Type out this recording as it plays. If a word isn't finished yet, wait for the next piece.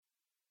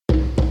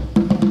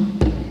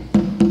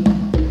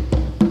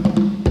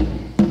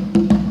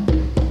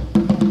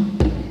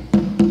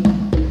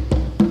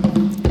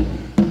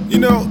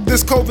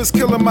COVID's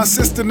killing my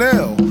sister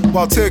Nell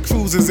while Ted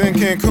Cruz is in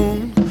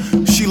Cancun.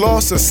 She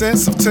lost her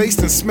sense of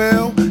taste and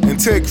smell, and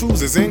Ted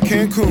Cruz is in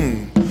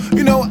Cancun.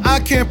 You know, I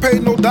can't pay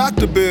no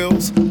doctor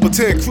bills, but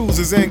Ted Cruz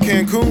is in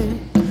Cancun.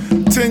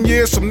 10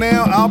 years from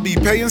now, I'll be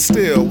paying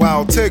still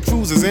while Ted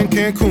Cruz is in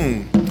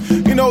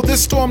Cancun. You know,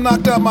 this storm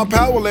knocked out my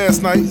power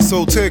last night,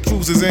 so Ted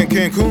Cruz is in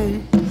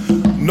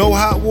Cancun. No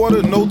hot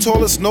water, no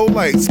toilets, no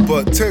lights,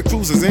 but Ted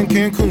Cruz is in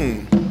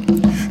Cancun.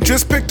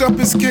 Just picked up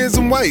his kids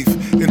and wife,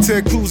 and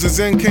Ted Cruz is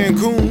in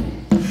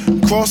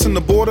Cancun. Crossing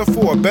the border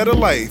for a better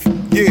life,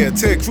 yeah,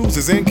 Ted Cruz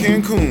is in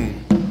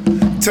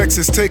Cancun.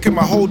 Texas taking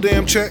my whole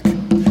damn check,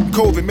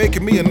 COVID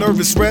making me a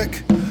nervous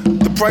wreck.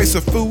 The price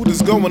of food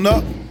is going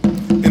up,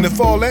 and if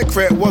all that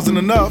crap wasn't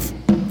enough,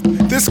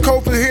 this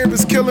COVID here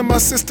is killing my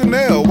sister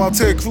Nell while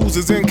Ted Cruz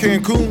is in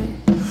Cancun.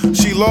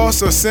 She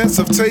lost her sense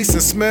of taste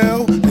and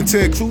smell, and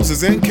Ted Cruz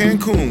is in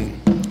Cancun.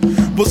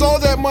 Was all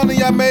that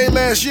money I made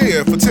last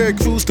year for Ted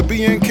Cruz to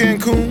be in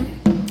Cancun?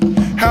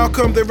 How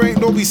come there ain't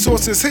no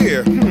resources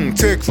here?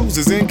 Ted Cruz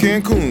is in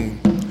Cancun.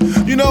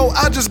 You know,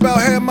 I just about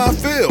had my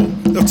fill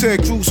of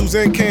Ted Cruz who's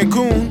in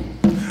Cancun.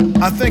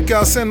 I think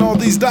I'll send all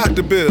these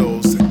doctor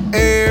bills,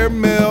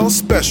 airmail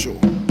special,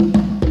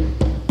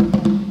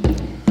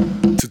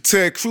 to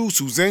Ted Cruz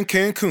who's in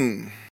Cancun.